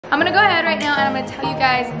I'm gonna go ahead right now and I'm gonna tell you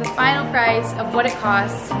guys the final price of what it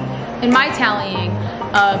costs in my tallying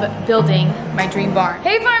of building my dream barn.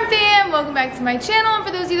 Hey farm fam, welcome back to my channel, and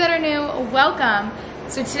for those of you that are new, welcome.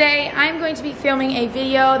 So today I'm going to be filming a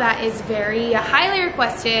video that is very highly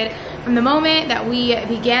requested from the moment that we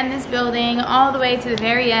began this building all the way to the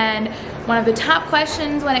very end. One of the top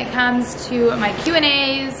questions when it comes to my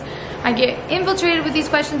Q&As. I get infiltrated with these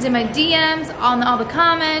questions in my DMs, on all the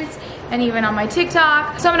comments, and even on my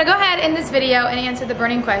TikTok. So I'm gonna go ahead in this video and answer the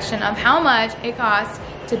burning question of how much it costs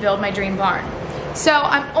to build my dream barn. So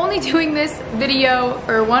I'm only doing this video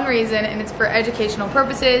for one reason, and it's for educational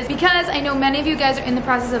purposes, because I know many of you guys are in the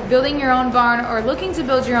process of building your own barn or looking to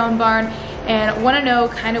build your own barn and wanna know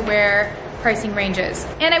kind of where pricing ranges.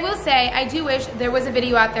 And I will say, I do wish there was a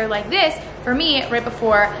video out there like this for me right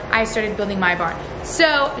before I started building my barn.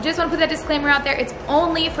 So I just want to put that disclaimer out there. It's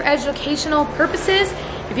only for educational purposes.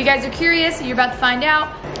 If you guys are curious, you're about to find out.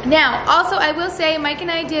 Now, also I will say Mike and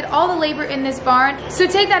I did all the labor in this barn, so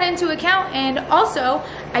take that into account. And also,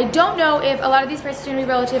 I don't know if a lot of these prices are gonna be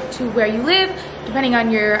relative to where you live, depending on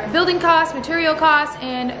your building costs, material costs,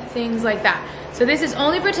 and things like that. So this is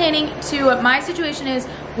only pertaining to what my situation is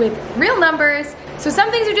with real numbers. So some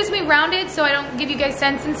things are just gonna be rounded, so I don't give you guys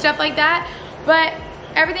cents and stuff like that, but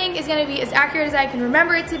everything is gonna be as accurate as I can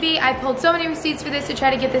remember it to be. I pulled so many receipts for this to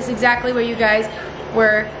try to get this exactly where you guys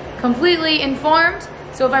were completely informed.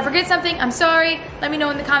 So if I forget something, I'm sorry. Let me know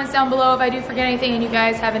in the comments down below if I do forget anything and you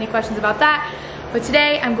guys have any questions about that. But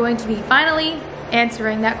today I'm going to be finally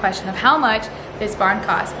answering that question of how much this barn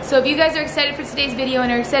costs. So if you guys are excited for today's video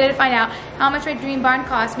and are excited to find out how much my dream barn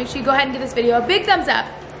costs, make sure you go ahead and give this video a big thumbs up.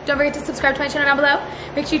 Don't forget to subscribe to my channel down below.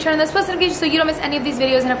 Make sure you turn on those post notifications so you don't miss any of these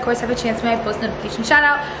videos, and of course have a chance for my post notification shout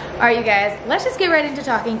out. All right, you guys, let's just get right into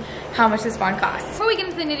talking how much this barn costs. Before we get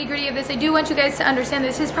into the nitty gritty of this, I do want you guys to understand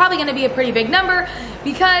this is probably gonna be a pretty big number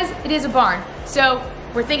because it is a barn. So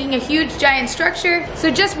we're thinking a huge giant structure. So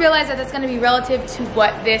just realize that that's gonna be relative to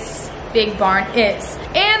what this big barn is.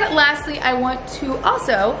 And lastly, I want to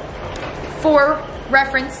also, for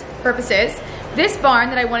reference purposes, this barn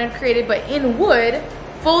that I wanted created but in wood,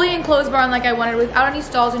 fully enclosed barn like I wanted without any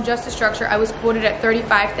stalls and just the structure, I was quoted at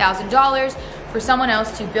 $35,000 for someone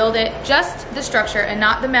else to build it, just the structure and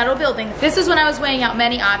not the metal building. This is when I was weighing out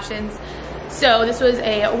many options. So this was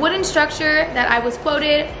a wooden structure that I was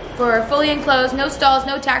quoted for fully enclosed, no stalls,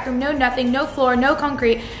 no tack room, no nothing, no floor, no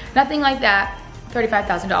concrete, nothing like that,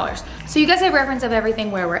 $35,000. So you guys have reference of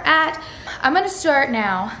everything where we're at. I'm gonna start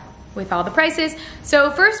now with all the prices.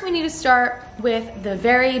 So first we need to start with the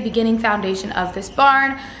very beginning foundation of this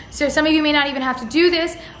barn. So some of you may not even have to do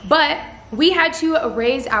this, but we had to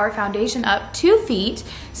raise our foundation up 2 feet.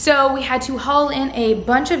 So we had to haul in a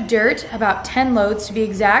bunch of dirt, about 10 loads to be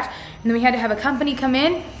exact, and then we had to have a company come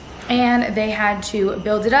in and they had to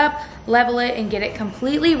build it up, level it, and get it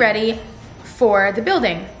completely ready for the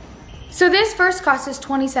building. So this first cost us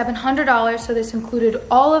 $2,700, so this included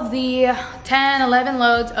all of the 10, 11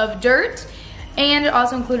 loads of dirt, and it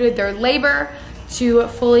also included their labor to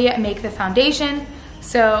fully make the foundation.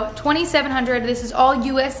 So $2,700, this is all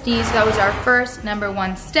USD, so that was our first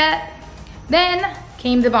 #1 step. Then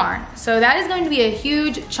came the barn. So that is going to be a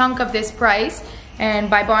huge chunk of this price. And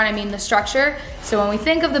by barn, I mean the structure. So when we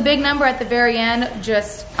think of the big number at the very end,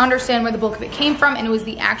 just understand where the bulk of it came from, and it was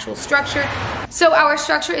the actual structure. So our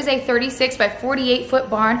structure is a 36 by 48 foot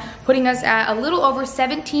barn, putting us at a little over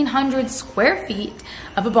 1,700 square feet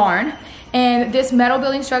of a barn. And this metal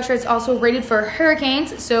building structure is also rated for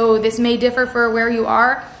hurricanes. So this may differ for where you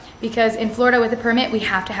are, because in Florida with a permit, we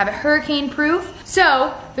have to have it hurricane proof.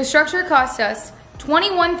 So the structure cost us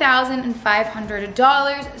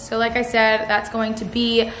 $21,500. So like I said, that's going to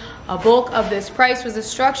be a bulk of this price was the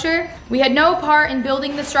structure. We had no part in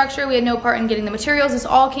building the structure. We had no part in getting the materials. This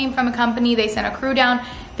all came from a company. They sent a crew down,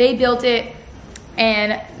 they built it,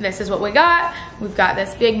 and this is what we got. We've got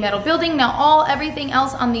this big metal building. Now everything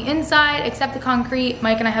else on the inside except the concrete,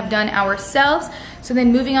 Mike and I have done ourselves. So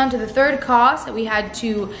then moving on to the third cost, that we had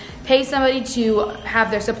to pay somebody to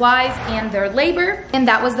have their supplies and their labor, and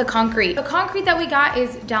that was the concrete. The concrete that we got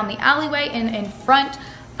is down the alleyway and in front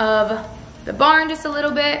of the barn just a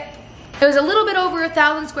little bit. It was a little bit over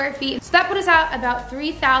 1,000 square feet. So that put us out about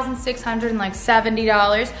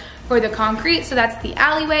 $3,670 for the concrete. So that's the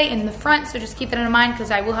alleyway in the front. So just keep that in mind,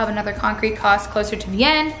 because I will have another concrete cost closer to the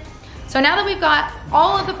end. So now that we've got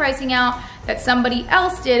all of the pricing out that somebody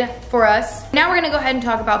else did for us, now we're gonna go ahead and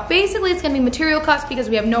talk about, basically it's gonna be material costs, because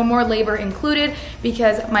we have no more labor included,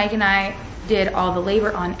 because Mike and I did all the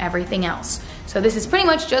labor on everything else. So this is pretty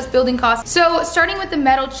much just building costs. So starting with the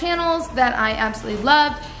metal channels that I absolutely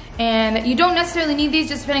loved, and you don't necessarily need these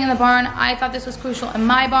just depending on the barn. I thought this was crucial in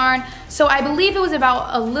my barn. So I believe it was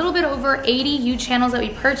about a little bit over 80 U channels that we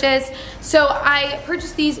purchased. So I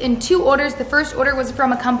purchased these in 2 orders. The first order was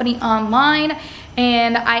from a company online,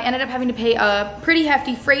 and I ended up having to pay a pretty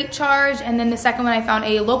hefty freight charge. And then the second one, I found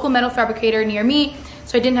a local metal fabricator near me,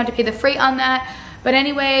 so I didn't have to pay the freight on that. But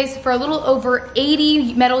anyways, for a little over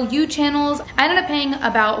 80 metal U channels, I ended up paying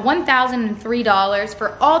about $1,003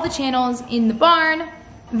 for all the channels in the barn.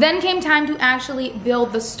 Then came time to actually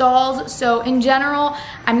build the stalls. So in general,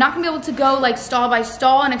 I'm not gonna be able to go like stall by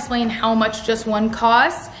stall and explain how much just one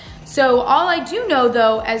costs. So all I do know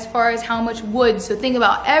though, as far as how much wood, so think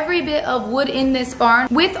about every bit of wood in this barn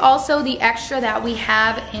with also the extra that we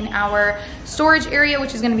have in our storage area,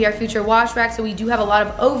 which is gonna be our future wash rack. So we do have a lot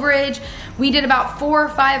of overage. We did about 4 or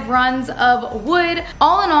 5 runs of wood.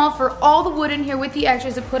 All in all, for all the wood in here with the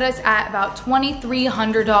extras, it put us at about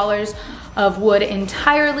 $2,300 of wood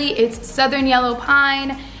entirely. It's southern yellow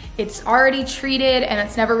pine. It's already treated and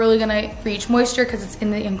it's never really gonna reach moisture because it's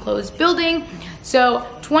in the enclosed building. So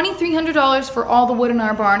 $2,300 for all the wood in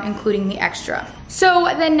our barn, including the extra. So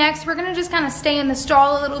then next, we're gonna just kind of stay in the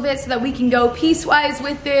stall a little bit so that we can go piecewise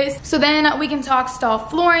with this. So then we can talk stall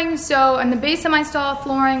flooring. So on the base of my stall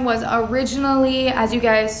flooring was originally, as you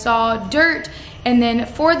guys saw, dirt. And then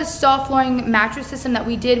for the stall flooring mattress system that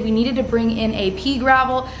we did, we needed to bring in a pea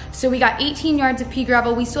gravel. So we got 18 yards of pea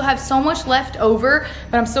gravel. We still have so much left over,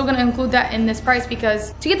 but I'm still gonna include that in this price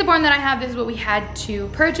because to get the barn that I have, this is what we had to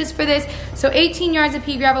purchase for this. So 18 yards of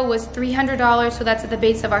pea gravel was $300, so that's at the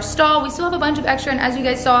base of our stall. We still have a bunch of extra, and as you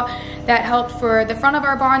guys saw, that helped for the front of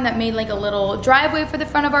our barn. That made like a little driveway for the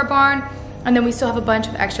front of our barn. And then we still have a bunch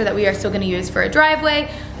of extra that we are still gonna use for a driveway.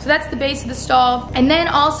 So that's the base of the stall. And then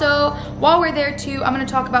also, while we're there too, I'm gonna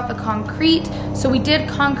talk about the concrete. So we did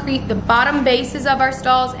concrete the bottom bases of our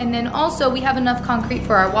stalls, and then also we have enough concrete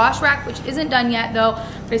for our wash rack, which isn't done yet though,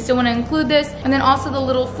 but I still wanna include this. And then also the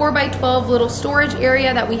little 4x12 little storage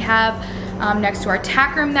area that we have next to our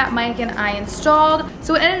tack room that Mike and I installed.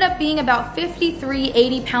 So it ended up being about 53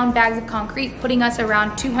 80-pound bags of concrete, putting us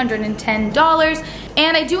around $210.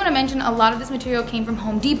 And I do want to mention a lot of this material came from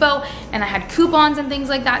Home Depot, and I had coupons and things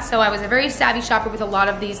like that, so I was a very savvy shopper with a lot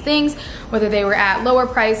of these things, whether they were at lower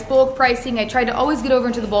price, bulk pricing. I tried to always get over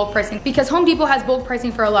into the bulk pricing because Home Depot has bulk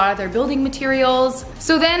pricing for a lot of their building materials.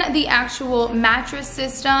 So then the actual mattress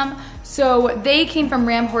system, so they came from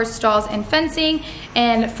Ram Horse Stalls and Fencing,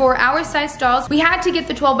 and for our size stalls, we had to get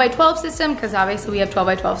the 12x12 system because obviously we have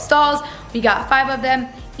 12x12 stalls. We got 5 of them.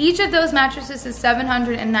 Each of those mattresses is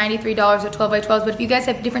 $793 at 12x12s, but if you guys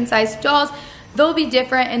have different size stalls, they'll be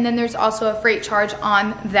different, and then there's also a freight charge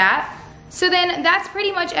on that. So then that's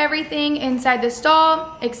pretty much everything inside the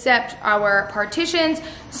stall except our partitions.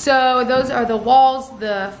 So those are the walls,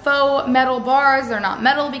 the faux metal bars. They're not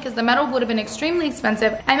metal because the metal would have been extremely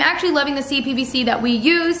expensive. I'm actually loving the CPVC that we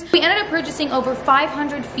use. We ended up purchasing over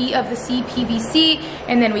 500 feet of the CPVC,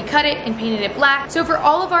 and then we cut it and painted it black. So for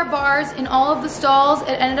all of our bars in all of the stalls,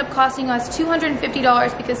 it ended up costing us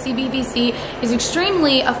 $250 because CPVC is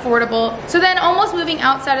extremely affordable. So then almost moving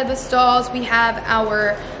outside of the stalls, we have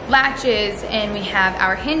our latches and we have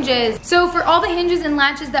our hinges. So for all the hinges and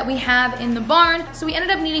latches that we have in the barn, so we ended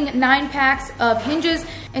up needing 9 packs of hinges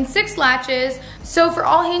and 6 latches. So for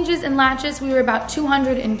all hinges and latches, we were about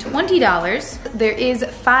 $220. There is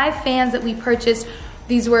 5 fans that we purchased.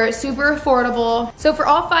 These were super affordable. So for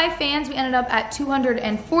all 5 fans, we ended up at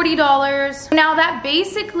 $240. Now that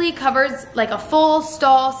basically covers like a full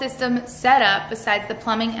stall system setup besides the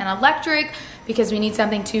plumbing and electric, because we need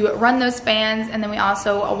something to run those fans, and then we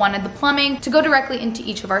also wanted the plumbing to go directly into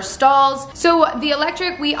each of our stalls. So the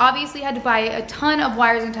electric, we obviously had to buy a ton of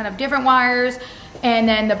wires and a ton of different wires, and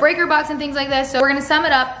then the breaker box and things like this. So we're gonna sum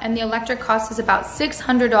it up, and the electric cost us about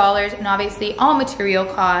 $600, and obviously all material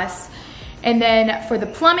costs. And then for the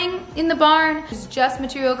plumbing in the barn, it's just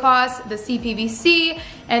material costs, the CPVC,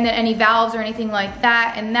 and then any valves or anything like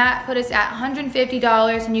that, and that put us at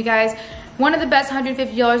 $150. And you guys, one of the best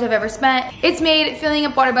 $150 I've ever spent. It's made filling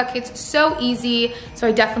up water buckets so easy, so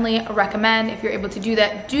I definitely recommend if you're able to do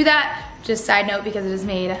that, do that. Just side note, because it has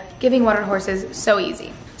made giving water to horses so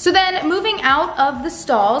easy. So then moving out of the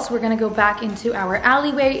stalls, we're gonna go back into our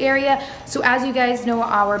alleyway area. So as you guys know,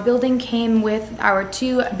 our building came with our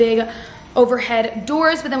 2 big overhead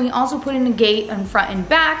doors, but then we also put in a gate in front and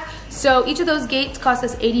back. So each of those gates cost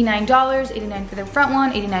us $89, $89 for the front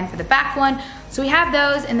one, $89 for the back one. So we have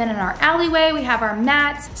those, and then in our alleyway, we have our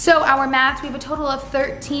mats. So our mats, we have a total of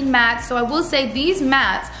 13 mats. So I will say these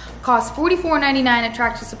mats cost $44.99 at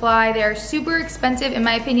Tractor Supply. They're super expensive in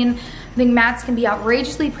my opinion. I think mats can be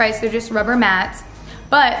outrageously priced. They're just rubber mats.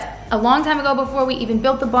 But a long time ago before we even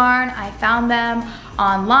built the barn. I found them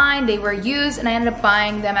online, they were used, and I ended up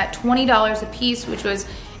buying them at $20 a piece, which was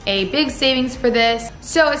a big savings for this.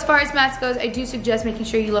 So as far as mats goes, I do suggest making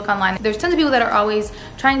sure you look online. There's tons of people that are always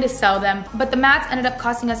trying to sell them, but the mats ended up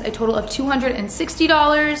costing us a total of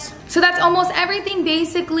 $260. So that's almost everything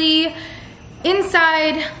basically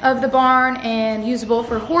inside of the barn and usable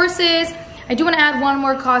for horses. I do want to add one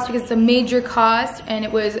more cost because it's a major cost, and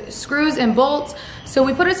it was screws and bolts. So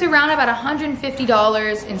we put us around about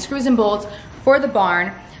 $150 in screws and bolts for the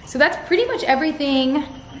barn. So that's pretty much everything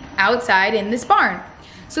outside in this barn.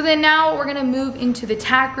 So then now we're gonna move into the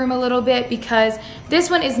tack room a little bit, because this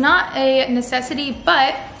one is not a necessity,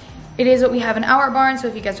 but it is what we have in our barn. So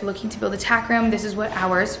if you guys are looking to build a tack room, this is what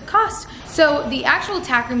ours cost. So the actual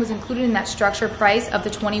tack room was included in that structure price of the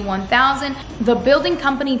 $21,000. The building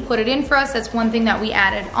company put it in for us. That's one thing that we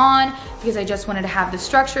added on because I just wanted to have the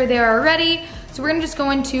structure there already. So we're gonna just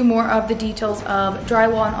go into more of the details of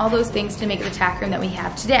drywall and all those things to make it the tack room that we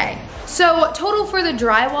have today. So total for the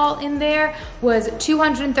drywall in there was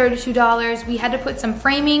 $232. We had to put some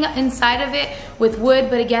framing inside of it with wood,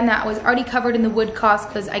 but again, that was already covered in the wood cost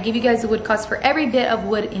because I give you guys the wood cost for every bit of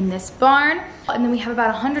wood in this barn. And then we have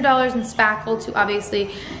about $100 in spackle to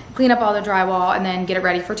obviously clean up all the drywall and then get it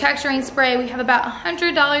ready for texturing spray. We have about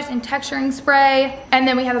 $100 in texturing spray, and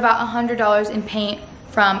then we have about $100 in paint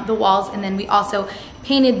from the walls, and then we also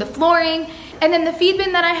painted the flooring. And then the feed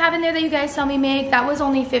bin that I have in there that you guys saw me make, that was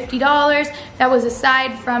only $50. That was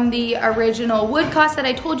aside from the original wood cost that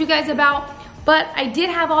I told you guys about. But I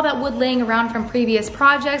did have all that wood laying around from previous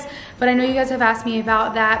projects, but I know you guys have asked me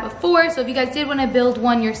about that before, so if you guys did want to build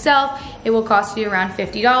one yourself, it will cost you around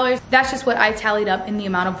 $50. That's just what I tallied up in the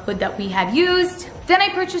amount of wood that we had used. Then I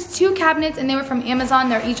purchased 2 cabinets, and they were from Amazon.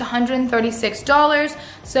 They're each $136.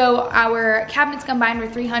 So our cabinets combined were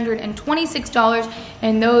 $326,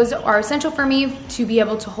 and those are essential for me to be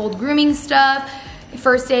able to hold grooming stuff,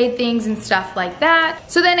 first aid things and stuff like that.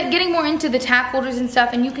 So then getting more into the tack holders and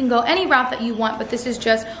stuff, and you can go any route that you want, but this is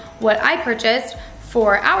just what I purchased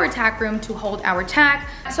for our tack room to hold our tack.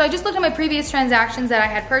 So I just looked at my previous transactions that I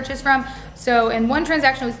had purchased from. So in one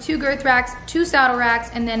transaction it was 2 girth racks, 2 saddle racks,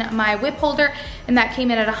 and then my whip holder, and that came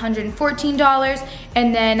in at $114.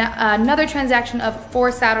 And then another transaction of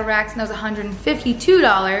 4 saddle racks, and that was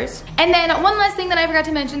 $152. And then one last thing that I forgot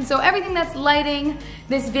to mention, so everything that's lighting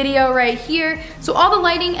this video right here, so all the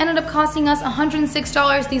lighting ended up costing us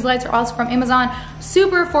 $106. These lights are also from Amazon,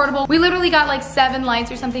 super affordable. We literally got like 7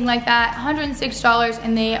 lights or something like that, $106,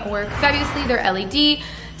 and they work fabulously. They're LED.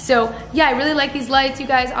 So yeah, I really like these lights, you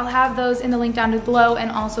guys. I'll have those in the link down below, and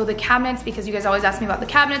also the cabinets, because you guys always ask me about the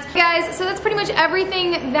cabinets. Guys, so that's pretty much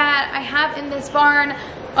everything that I have in this barn,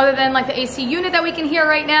 other than like the AC unit that we can hear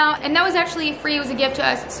right now. And that was actually free, it was a gift to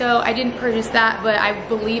us, so I didn't purchase that, but I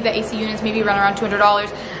believe the AC units maybe run around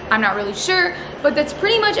 $200. I'm not really sure, but that's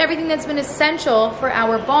pretty much everything that's been essential for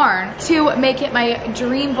our barn to make it my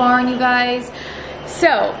dream barn, you guys.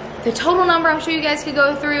 So the total number, I'm sure you guys could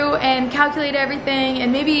go through and calculate everything,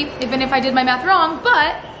 and maybe even if I did my math wrong,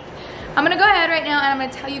 but I'm gonna go ahead right now and I'm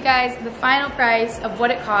gonna tell you guys the final price of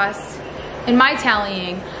what it costs in my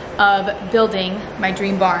tallying of building my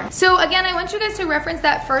dream barn. So again, I want you guys to reference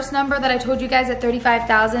that first number that I told you guys at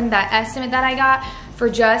 $35,000, that estimate that I got for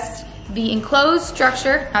just the enclosed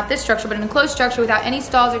structure, not this structure, but an enclosed structure without any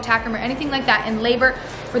stalls or tack room or anything like that, in labor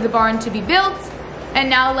for the barn to be built.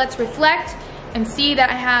 And now let's reflect and see that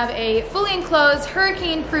I have a fully enclosed,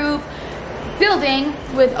 hurricane-proof building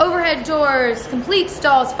with overhead doors, complete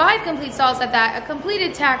stalls, 5 complete stalls at that, a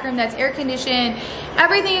completed tack room that's air conditioned,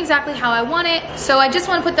 everything exactly how I want it. So I just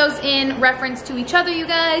want to put those in reference to each other, you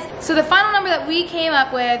guys. So the final number that we came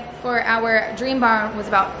up with for our dream barn was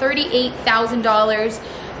about $38,000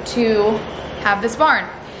 to have this barn.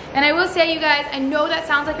 And I will say, you guys, I know that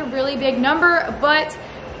sounds like a really big number, but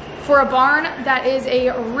for a barn, that is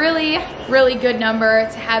a really, really good number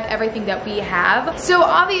to have everything that we have. So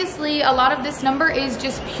obviously, a lot of this number is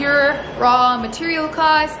just pure raw material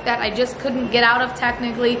cost that I just couldn't get out of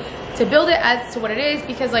technically to build it as to what it is,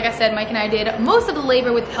 because like I said, Mike and I did most of the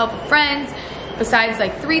labor with the help of friends, besides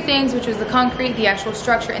like 3 things, which was the concrete, the actual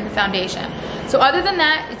structure, and the foundation. So other than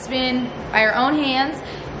that, it's been by our own hands.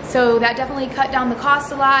 So that definitely cut down the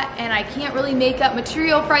cost a lot, and I can't really make up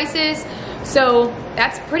material prices. So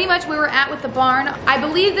that's pretty much where we're at with the barn. I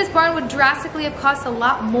believe this barn would drastically have cost a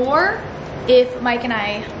lot more if Mike and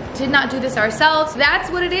I did not do this ourselves. That's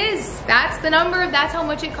what it is. That's the number. That's how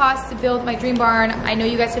much it costs to build my dream barn. I know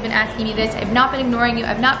you guys have been asking me this. I've not been ignoring you.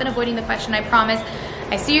 I've not been avoiding the question, I promise.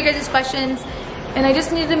 I see your guys' questions, and I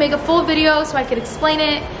just needed to make a full video so I could explain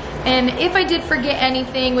it. And if I did forget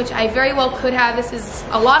anything, which I very well could have, this is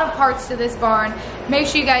a lot of parts to this barn, make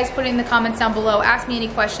sure you guys put it in the comments down below. Ask me any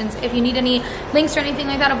questions. If you need any links or anything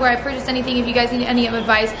like that of where I purchased anything, if you guys need any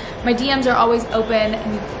advice, my DMs are always open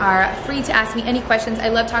and you are free to ask me any questions. I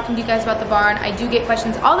love talking to you guys about the barn. I do get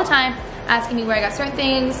questions all the time asking me where I got certain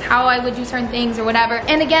things, how I would do certain things or whatever.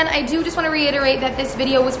 And again, I do just want to reiterate that this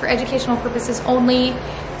video was for educational purposes only.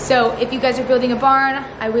 So if you guys are building a barn,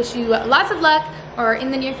 I wish you lots of luck, or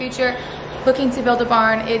in the near future looking to build a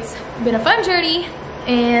barn. It's been a fun journey,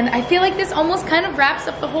 and I feel like this almost kind of wraps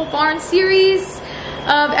up the whole barn series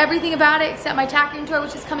of everything about it except my tackling tour,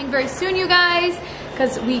 which is coming very soon, you guys,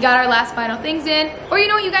 because we got our last final things in. Or you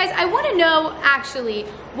know what, you guys, I want to know actually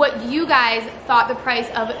what you guys thought the price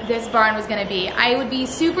of this barn was going to be. I would be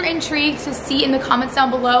super intrigued to see in the comments down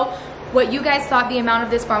below what you guys thought the amount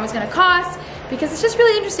of this barn was going to cost, because it's just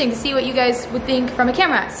really interesting to see what you guys would think from a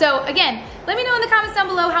camera. So again, let me know in the comments down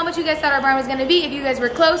below how much you guys thought our barn was going to be, if you guys were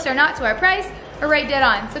close or not to our price, or right dead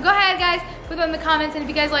on. So go ahead, guys, put them in the comments, and if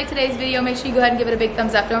you guys like today's video, make sure you go ahead and give it a big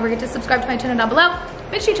thumbs up. Don't forget to subscribe to my channel down below.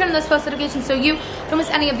 Make sure you turn on those post notifications so you don't miss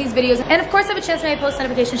any of these videos. And of course, have a chance to make a post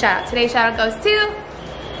notification shout out. Today's shout out goes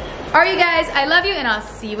to, all you guys, I love you, and I'll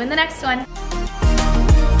see you in the next one.